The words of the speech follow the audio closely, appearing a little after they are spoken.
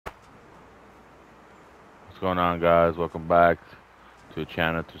going on, guys? Welcome back to the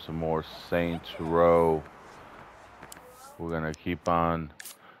channel, to some more Saints Row. We're gonna keep on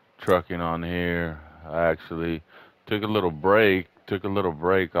trucking on here. I actually took a little break.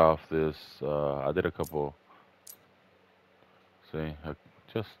 Off this. I did a couple. See,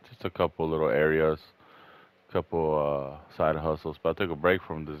 just a couple little areas, couple side hustles. But I took a break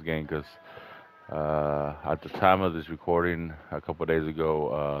from this game because at the time of this recording, a couple days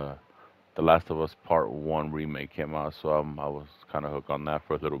ago, The Last of Us Part 1 remake came out, so I was kind of hooked on that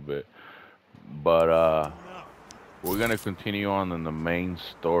for a little bit. But we're going to continue on in the main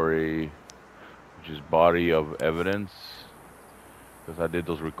story, which is Body of Evidence, because I did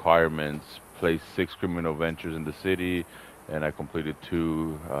those requirements, placed 6 criminal ventures in the city, and I completed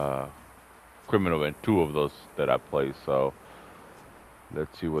 2 2 of those that I placed. So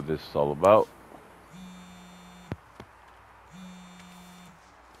let's see what this is all about.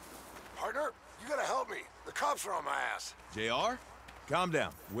 Partner, you gotta help me. The cops are on my ass. JR? Calm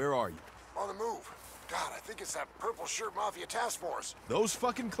down. Where are you? On the move. God, I think it's that purple shirt mafia task force. Those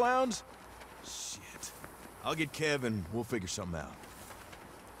fucking clowns? Shit. I'll get Kev and we'll figure something out.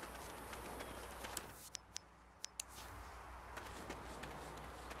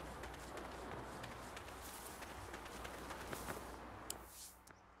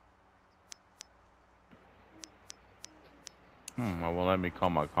 It won't let me call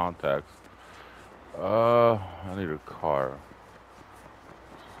my contacts. I need a car.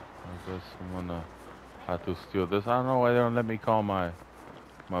 I guess I'm gonna have to steal this. I don't know why they don't let me call my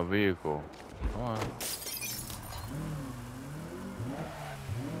vehicle. Come on.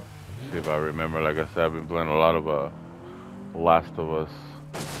 See if I remember. Like I said, I've been playing a lot of Last of Us,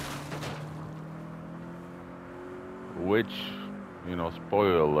 which, you know,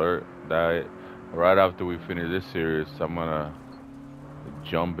 spoiler alert, that right after we finish this series, I'm gonna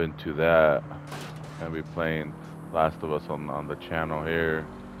jump into that and be playing Last of Us on the channel here.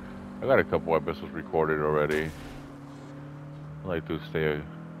 I got a couple episodes recorded already. I like to stay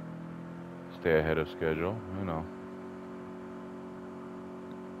ahead of schedule, you know.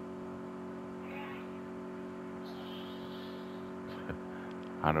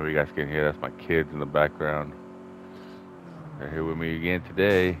 I don't know if you guys can hear, that's my kids in the background. They're here with me again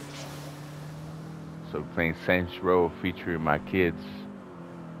today. So playing Saints Row featuring my kids.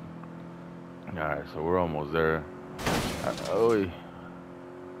 Alright, so we're almost there.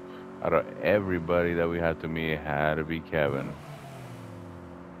 Out of everybody that we had to meet, it had to be Kevin.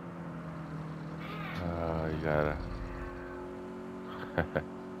 You gotta...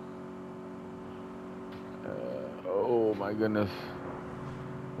 oh my goodness.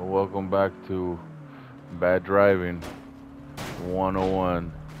 Well, welcome back to Bad Driving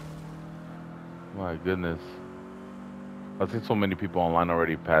 101. My goodness. I've seen so many people online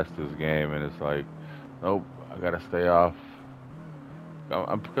already passed this game, and it's like, nope, I gotta stay off.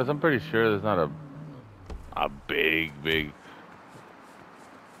 Because I'm pretty sure there's not a big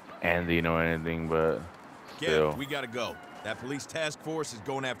ending or anything, but still. Kev, we gotta go. That police task force is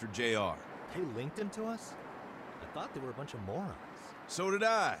going after JR. They linked him to us? I thought they were a bunch of morons. So did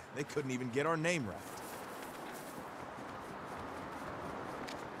I. They couldn't even get our name right.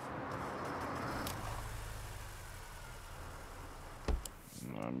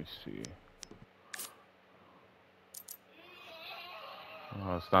 Let me see.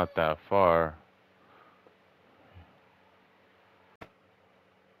 Oh, it's not that far.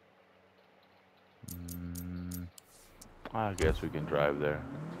 I guess we can drive there.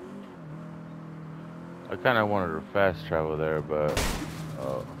 I kind of wanted to fast travel there, but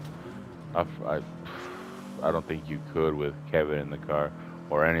I don't think you could with Kevin in the car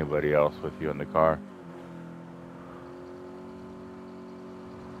or anybody else with you in the car.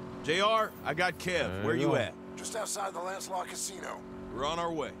 JR, I got Kev. Where you at? Just outside the Lancelot Casino. We're on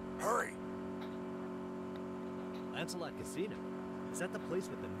our way. Hurry. Lancelot Casino? Is that the place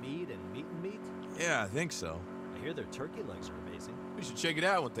with the meat and meat and meat? Yeah, I think so. I hear their turkey legs are amazing. We should check it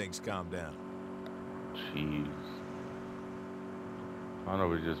out when things calm down. Jeez. I don't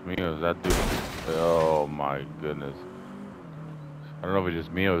know if it's just me or is that dude... Oh my goodness. I don't know if it's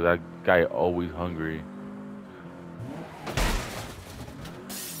just me or is that guy always hungry.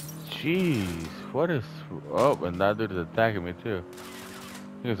 Jeez, what is... Oh, and that dude is attacking me too.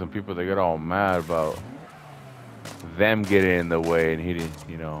 There's some people that get all mad about them getting in the way and he didn't,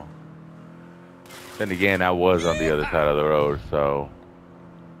 you know. Then again, I was on the other side of the road, so...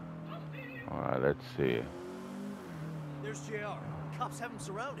 Alright, let's see. There's JR. Cops have him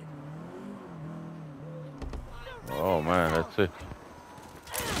surrounded. Oh man, that's it.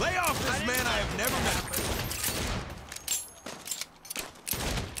 Lay off this man I have never met.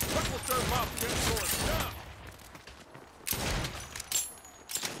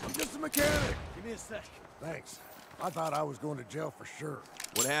 mechanic! Give me a sec. Thanks. I thought I was going to jail for sure.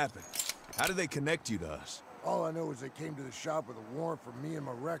 What happened? How did they connect you to us? All I know is they came to the shop with a warrant for me and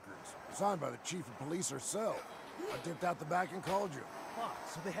my records, signed by the chief of police herself. I dipped out the back and called you. Fuck,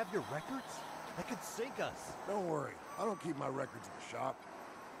 so they have your records? That could sink us. Don't worry, I don't keep my records in the shop.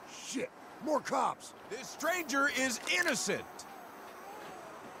 Shit, more cops! This stranger is innocent!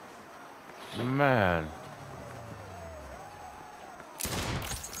 Man.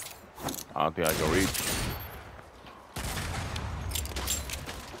 I don't think I can reach.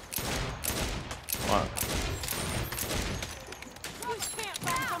 What? You can't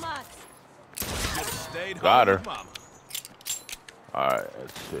run from us. Should've stayed Got home her. with Mama. Alright,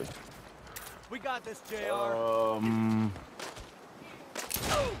 let's see. We got this, JR.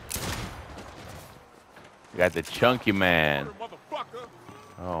 You got the chunky man.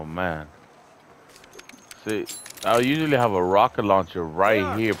 Oh man. See, I usually have a rocket launcher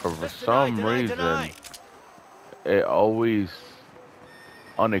right here, but for some reason, it always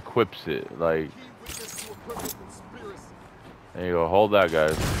unequips it. Like, there you go. Hold that,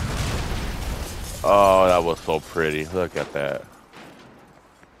 guys. Oh, that was so pretty. Look at that.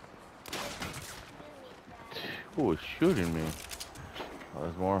 Who was shooting me? Oh,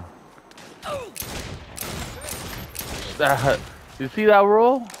 there's more. That, you see that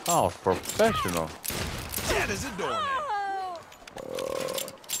roll? Oh, professional. That is a doormat.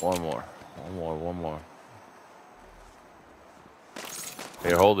 One more. One more. One more.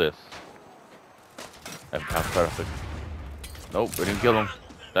 Here, hold this. That's perfect. Nope, we didn't kill him.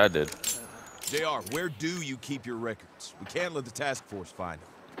 That did. JR, where do you keep your records? We can't let the task force find them.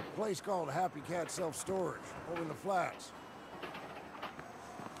 Place called Happy Cat Self-Storage, over in the flats.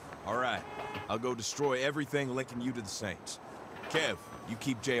 All right, I'll go destroy everything linking you to the Saints. Kev, you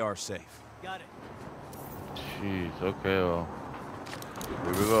keep JR safe. Got it. Jeez, okay, well.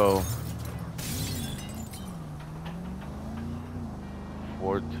 Here we go.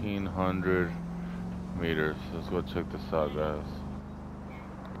 1,400 meters. Let's go check this out, guys.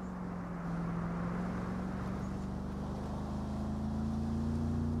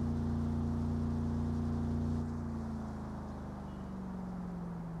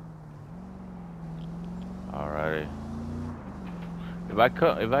 Alrighty. If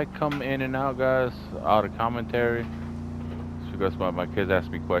I come in and out, guys, out of commentary, it's because my kids ask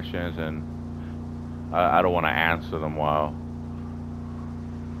me questions and I don't want to answer them while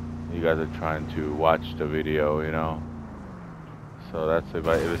you guys are trying to watch the video, you know. So that's if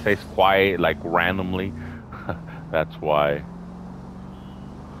it stays quiet like randomly, that's why.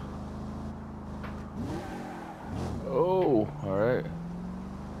 Oh, all right.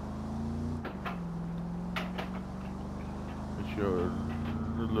 Sure,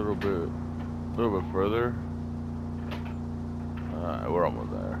 a little bit further. We're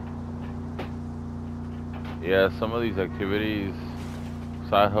almost there. Yeah, some of these activities,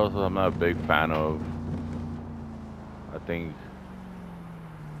 side hustles, I'm not a big fan of. I think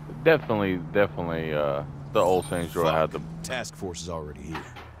definitely, the old Saints Row had the task force is already here.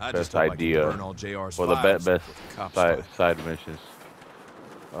 I best just hope I can idea burn all JR's for the files best before the cops find side missions.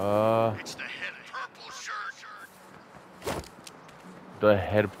 It's the head purple shirt. The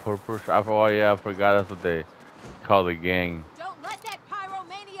head purple. Oh yeah, I forgot that's what they call the gang. Don't let that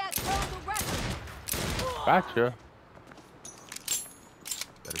pyromaniac throw the record. Gotcha.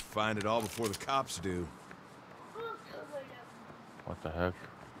 Better find it all before the cops do. What the heck?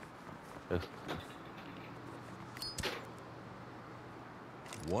 It's,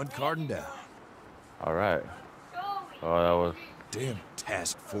 One carton down. all right. Oh, that was. Damn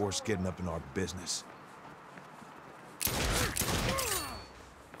task force getting up in our business.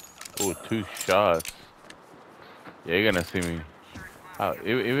 Ooh, 2 shots. Yeah, you're gonna see me.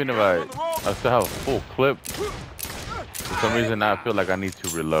 Even if I still have a full clip, for some reason I feel like I need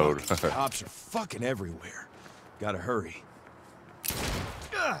to reload. Cops are fucking everywhere. Gotta hurry.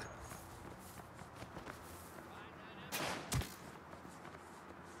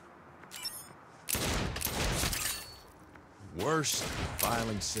 Worst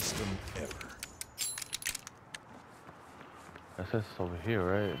filing system ever. That says it's over here,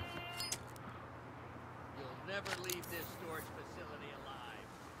 right? You'll never leave this storage facility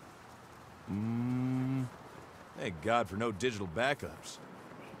alive. Thank God for no digital backups.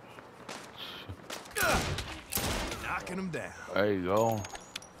 Knocking them down. There you go.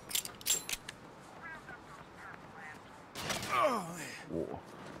 Whoa.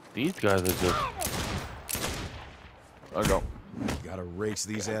 These guys are just. Oh no. Gotta race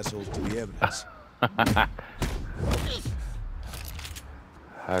these assholes to the evidence.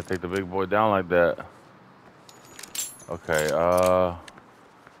 I take the big boy down like that. Okay,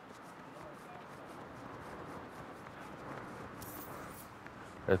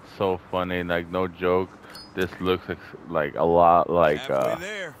 It's so funny, like no joke. This looks like a lot like Halfway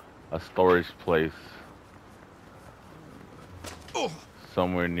there. a storage place Oh,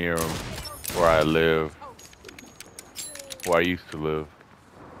 somewhere near where I live, where I used to live.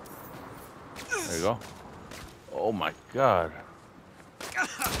 There you go. Oh my God.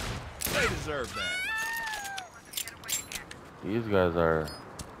 they deserve that. These guys are.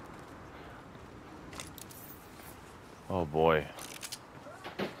 Oh boy.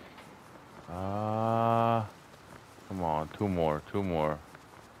 Come on, two more.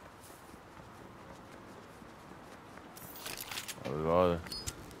 There we go.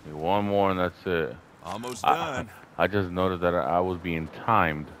 Need one more and that's it. Almost I, done. I just noticed that I was being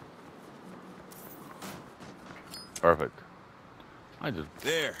timed. Perfect. I just.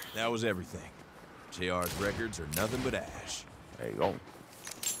 There, that was everything. JR's records are nothing but ash. There you go.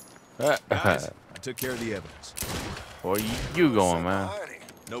 Guys, I took care of the evidence. Where you going, man?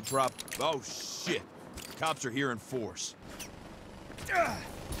 No prop. Oh, shit. Cops are here in force.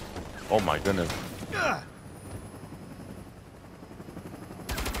 Oh my goodness.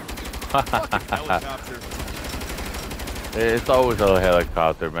 Helicopter. It's always a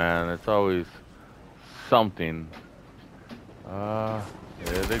helicopter, man. It's always something.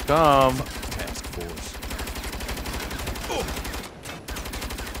 Here they come. Task force. Oh,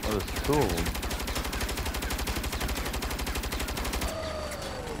 there's two of them.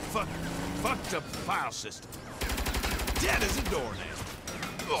 Fucked up file system. Dead as a doornail.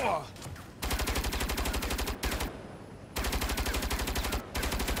 Ugh.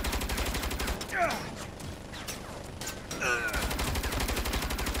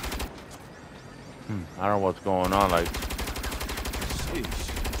 I don't know what's going on. Like,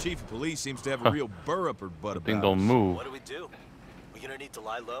 Sheesh. Chief of police seems to have a real burr up her butt the about thing don't us. move. What do we do? We gonna need to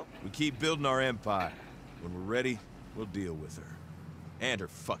lie low? We keep building our empire. When we're ready, we'll deal with her. And her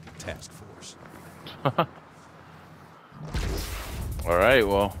fucking task force. All right,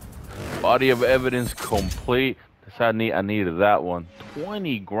 well, body of evidence complete. I needed that one.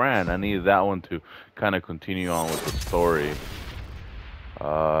 20 grand. I needed that one to kind of continue on with the story.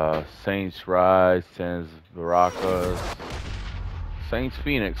 Saints Rise, Saints Baracas, Saints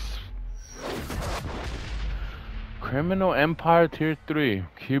Phoenix. Criminal Empire Tier 3.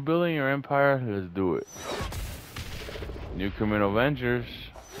 Keep building your empire. Let's do it. New Criminal Ventures.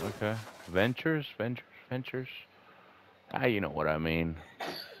 Okay. Ventures. Ah, you know what I mean.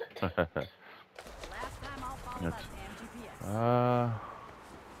 Last time I'll follow Let's- that damn GPS.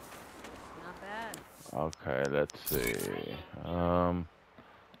 Not bad. Okay, let's see.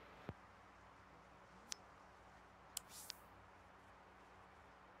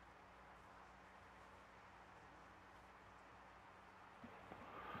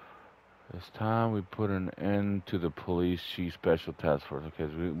 It's time we put an end to the police chief special task force. Okay,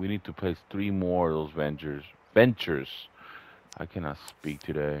 so we need to place 3 more of those ventures. I cannot speak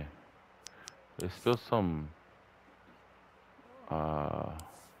today. There's still some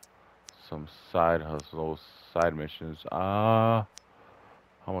side hustles, side missions. How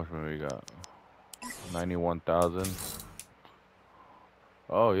much money we got? 91,000.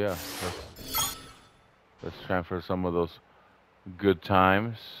 Oh yeah. Let's transfer some of those good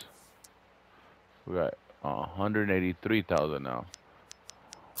times. We got 183,000 now.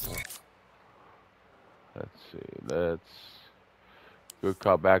 Let's see. Good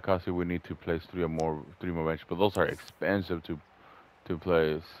cop, bad cop. We need to place 3 more benches, but those are expensive to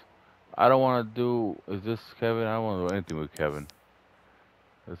place. I don't want to do. Is this Kevin? I don't want to do anything with Kevin.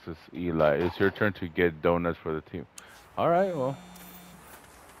 This is Eli. It's your turn to get donuts for the team. All right. Well,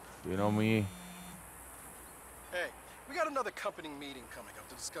 you know me. Hey, we got another company meeting coming up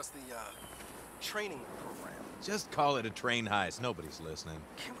to discuss the training program. Just call it a train heist. Nobody's listening.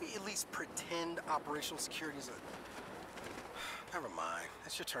 Can we at least pretend operational security is a... Never mind.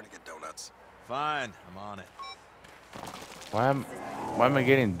 It's your turn to get donuts. Fine, I'm on it. Why am I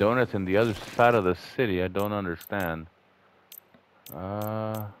getting donuts in the other side of the city? I don't understand.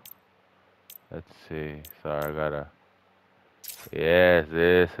 Let's see. Sorry, I gotta. Yes,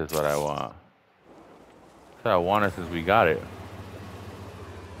 this is what I want. That's what I wanted since we got it.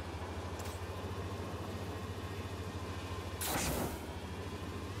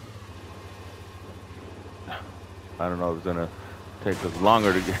 I don't know if it's gonna take us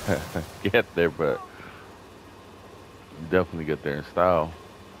longer to get there, but definitely get there in style.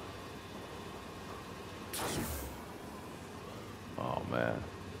 Oh man,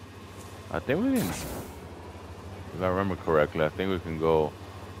 I think we can. If I remember correctly, I think we can go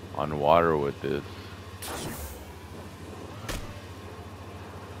on water with this.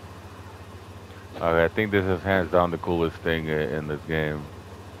 Okay, I think this is hands down the coolest thing in this game.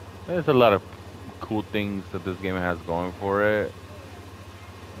 There's a lot of cool things that this game has going for it.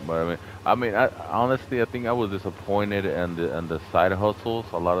 But I honestly, I think I was disappointed in the side hustles.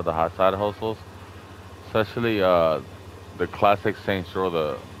 A lot of the hot side hustles, especially the classic Saints Row,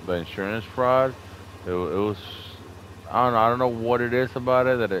 the insurance fraud. It was I don't know what it is about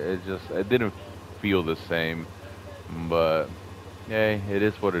it that it just it didn't feel the same. But yeah, it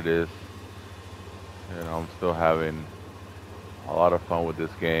is what it is. You know, I'm still having a lot of fun with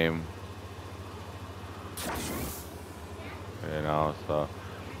this game. You know, so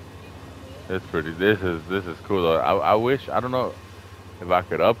it's pretty. This is cool though. I wish I don't know if I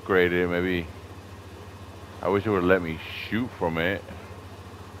could upgrade it. Maybe I wish it would let me shoot from it.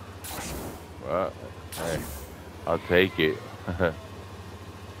 But hey, I'll take it.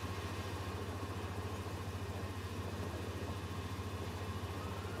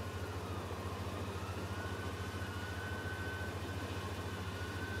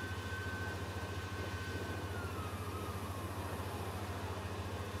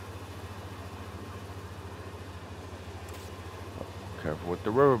 Careful with the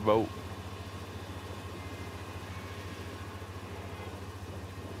riverboat.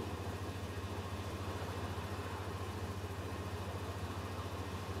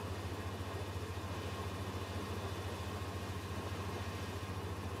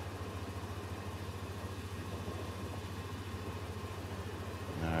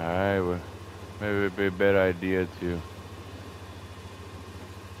 Alright, well, maybe it'd be a better idea to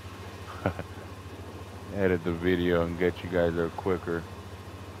edit the video and get you guys there quicker.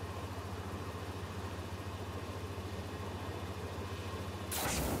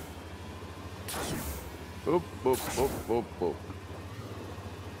 Boop, boop, boop, boop, boop.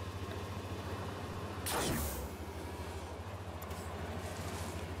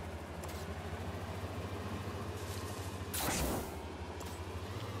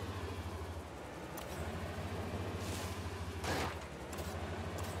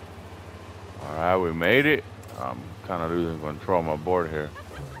 Alright, we made it. I'm kind of losing control of my board here.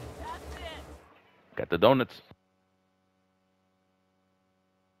 Got the donuts.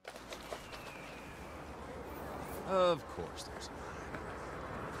 Of course there's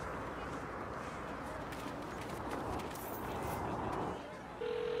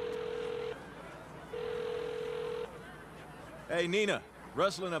Hey, Nina,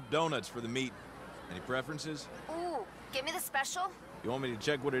 rustling up donuts for the meet. Any preferences? Ooh, give me the special. You want me to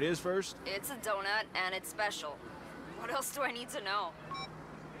check what it is first? It's a donut and it's special. What else do I need to know?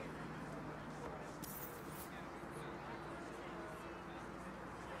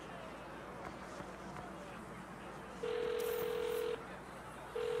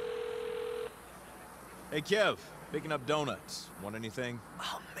 Hey, Kev, picking up donuts. Want anything?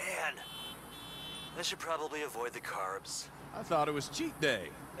 Oh, man. I should probably avoid the carbs. I thought it was cheat day.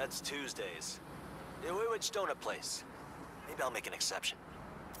 That's Tuesdays. Which donut place? Maybe I'll make an exception.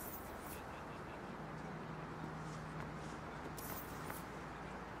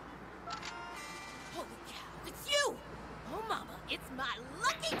 Holy cow, it's you! Oh, mama, it's my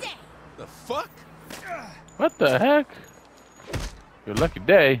lucky day! The fuck? What the heck? Your lucky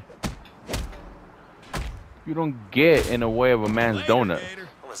day. You don't get in the way of a man's Later, donut. Gator.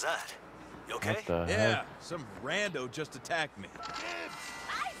 What was that? You okay? What the Yeah, heck? some rando just attacked me.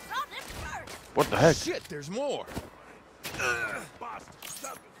 I saw this first! What the heck? Shit, there's more. Boss,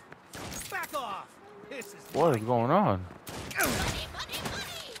 stop it. Back off. This is What is going on? Money, money, money!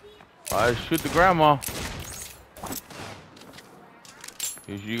 I shoot the grandma.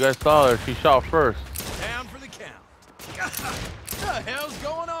 You guys saw her. She shot first. Down for the count. What the hell's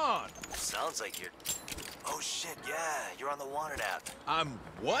going on? Sounds like you're... Oh, shit, yeah, you're on the wanted app. I'm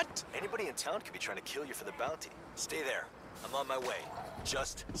what? Anybody in town could be trying to kill you for the bounty. Stay there. I'm on my way.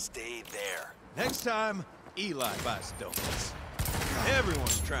 Just stay there. Next time, Eli buys donuts.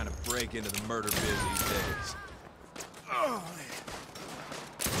 Everyone's trying to break into the murder biz these days. Oh,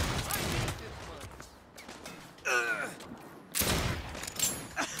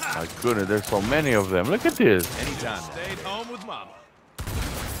 My goodness, there's so many of them. Look at this. anytime. Stayed home with mama.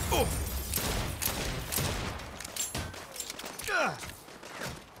 Oh.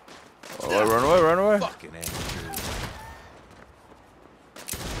 Oh, run away, run away. Fucking amateurs.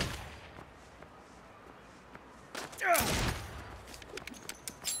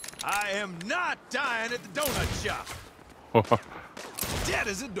 I am not dying at the donut shop. Dead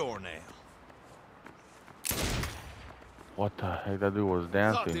as a doornail. What the heck? That dude was Thought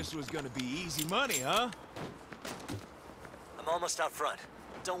dancing. this was gonna be easy money, huh? I'm almost out front.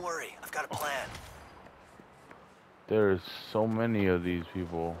 Don't worry, I've got a plan. There's so many of these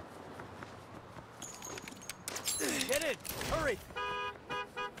people. Get in. Hurry.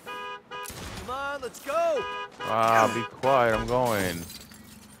 on, let's go. Ah, be quiet. I'm going.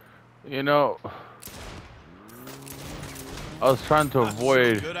 You know, I was trying to I'm so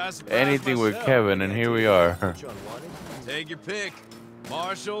avoid good, I surprised anything with myself. Kevin, and here we are. Put you on wanted? Take your pick.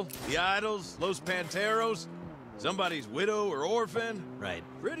 Marshall, the Idols, Los Panteros, somebody's widow or orphan. Right.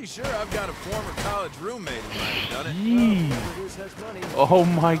 Pretty sure I've got a former college roommate who might have done it. Jeez. Produce has money. Oh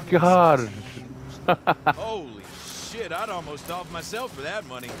my God. Holy shit, I'd almost off myself for that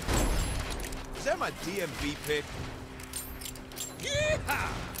money. Is that my DMV pick? Yeah!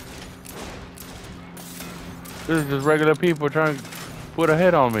 This is just regular people trying to put a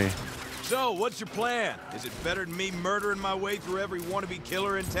hit on me. So, what's your plan? Is it better than me murdering my way through every wannabe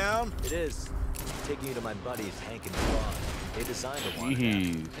killer in town? It is. Taking you to my buddies, Hank and Claude. They designed the one.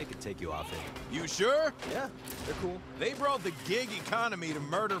 Jeez. They could take you off it. You sure? Yeah, they're cool. They brought the gig economy to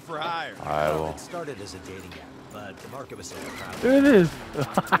murder for hire. I will. It started as a dating app, but the market was so crowded. There it is.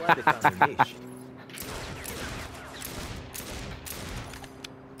 I'm glad they found their niche.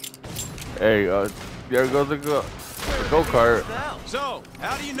 Hey, there goes the go-kart. Now, So,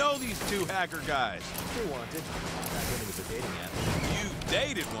 how do you know these two hacker guys? they wanted. Back when it was a dating app. You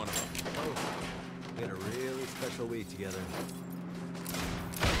dated one of them. Oh, we had a really special week together.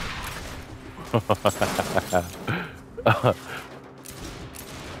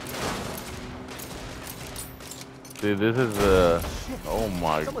 Dude, this is oh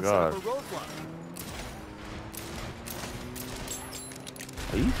my Someone set God. up a roadblock.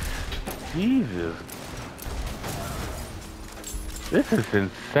 Jesus. This is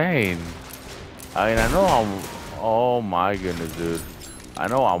insane. I mean, I know oh my goodness, dude. I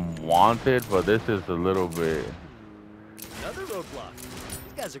know I'm wanted, but this is a little bit. Another roadblock.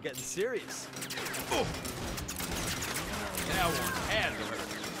 These guys are getting serious. Oh. That one had to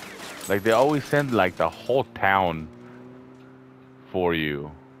hurt. Like, they always send, like, the whole town for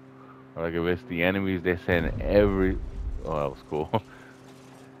you. Or, like, if it's the enemies, they send every... Oh, that was cool.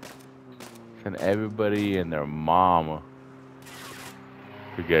 Send everybody and their mama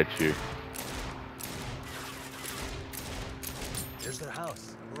to get you. Here's their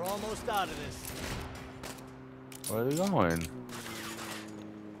house. We're almost out of this. Where are they going?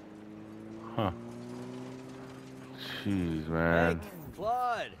 Huh. Jeez, man. Hank,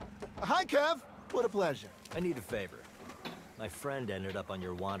 Claude. Hi, Kev. What a pleasure. I need a favor. My friend ended up on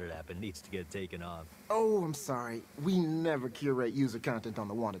your wanted app and needs to get taken off. Oh, I'm sorry. We never curate user content on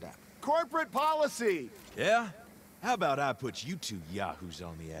the Wanted app. Corporate policy! Yeah? How about I put you two yahoos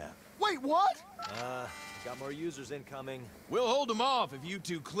on the app? Wait, what? Got more users incoming. We'll hold them off if you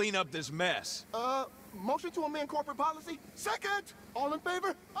two clean up this mess. Motion to amend corporate policy? Second! All in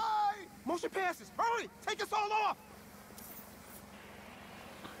favor? Aye! Motion passes. Hurry! Take us all off!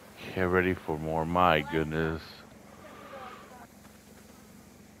 Get ready for more. My goodness.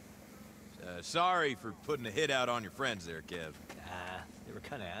 Sorry for putting a hit out on your friends there, Kev. They were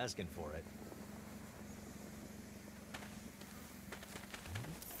kind of asking for it.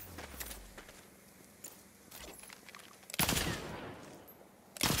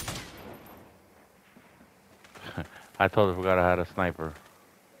 I totally forgot I had a sniper.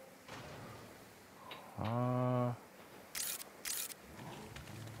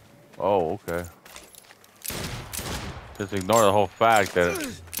 Oh, okay. Just ignore the whole fact that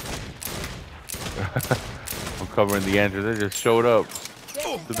I'm covering the entrance. They just showed up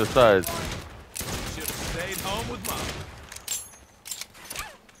to the sides. Should have stayed home with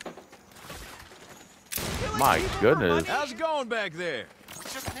Mom. My goodness. How's it going back there?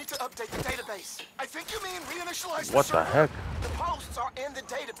 Just need to update the database. I think you mean reinitialize What the heck? The posts are in the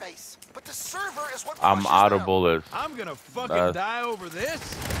database, but the server is what I'm flushes out of them. bullets. I'm gonna fucking die over this?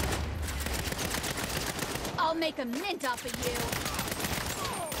 I'll make a mint off of you.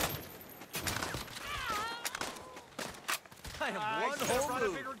 I have one whole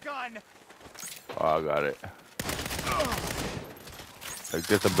move. Gun. Oh, I got it. Take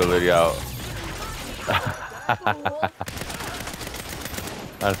this ability out.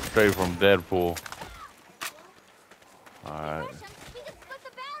 That's straight from Deadpool. Alright. We can split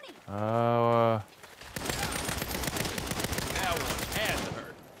the bounty. That one had to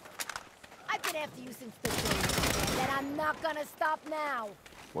hurt. I've been after you since the day, and I'm not gonna stop now.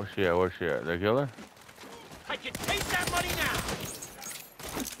 Where's she at? Where's she at? The killer? I can taste that money now.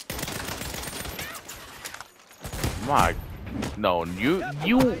 My, no,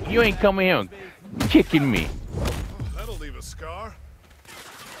 you ain't coming here kicking me. That'll leave a scar.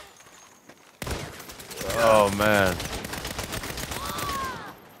 Oh man.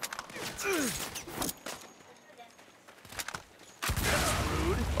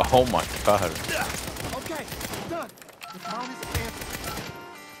 Oh my God. Okay, done. The town is answered.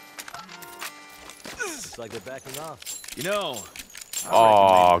 like they're backing off. You know,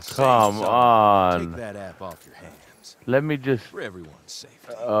 Oh, come on. Take that app off your hands. Let me just. For everyone's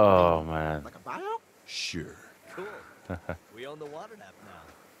safety. Oh, man. Like a buyout? Sure. Cool. We own the water nap now.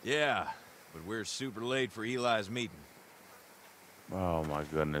 Yeah, but we're super late for Eli's meeting. Oh, my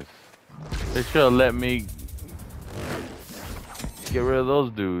goodness. They should have let me get rid of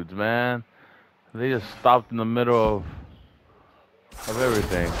those dudes, man. They just stopped in the middle of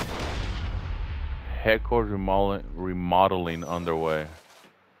everything. Headquarters remodeling underway.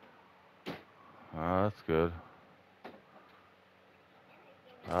 Oh, that's good.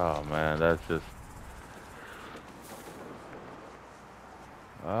 Oh man, that's just.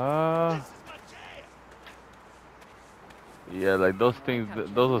 Yeah, like those things.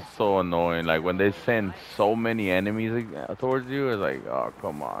 Those are so annoying. Like when they send so many enemies towards you, it's like, oh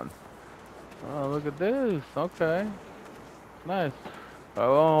come on. Oh look at this. Okay, nice.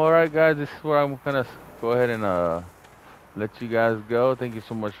 Well, all right, guys. This is where I'm gonna go ahead and let you guys go. Thank you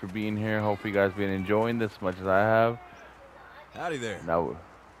so much for being here. Hope you guys been enjoying this as much as I have. Howdy there. Now,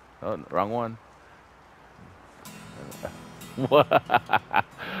 oh, wrong one. What?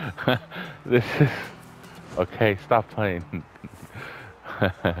 This is okay. Stop playing.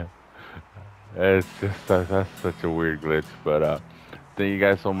 It's just that's such a weird glitch. But thank you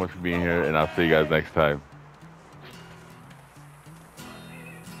guys so much for being here, and I'll see you guys next time.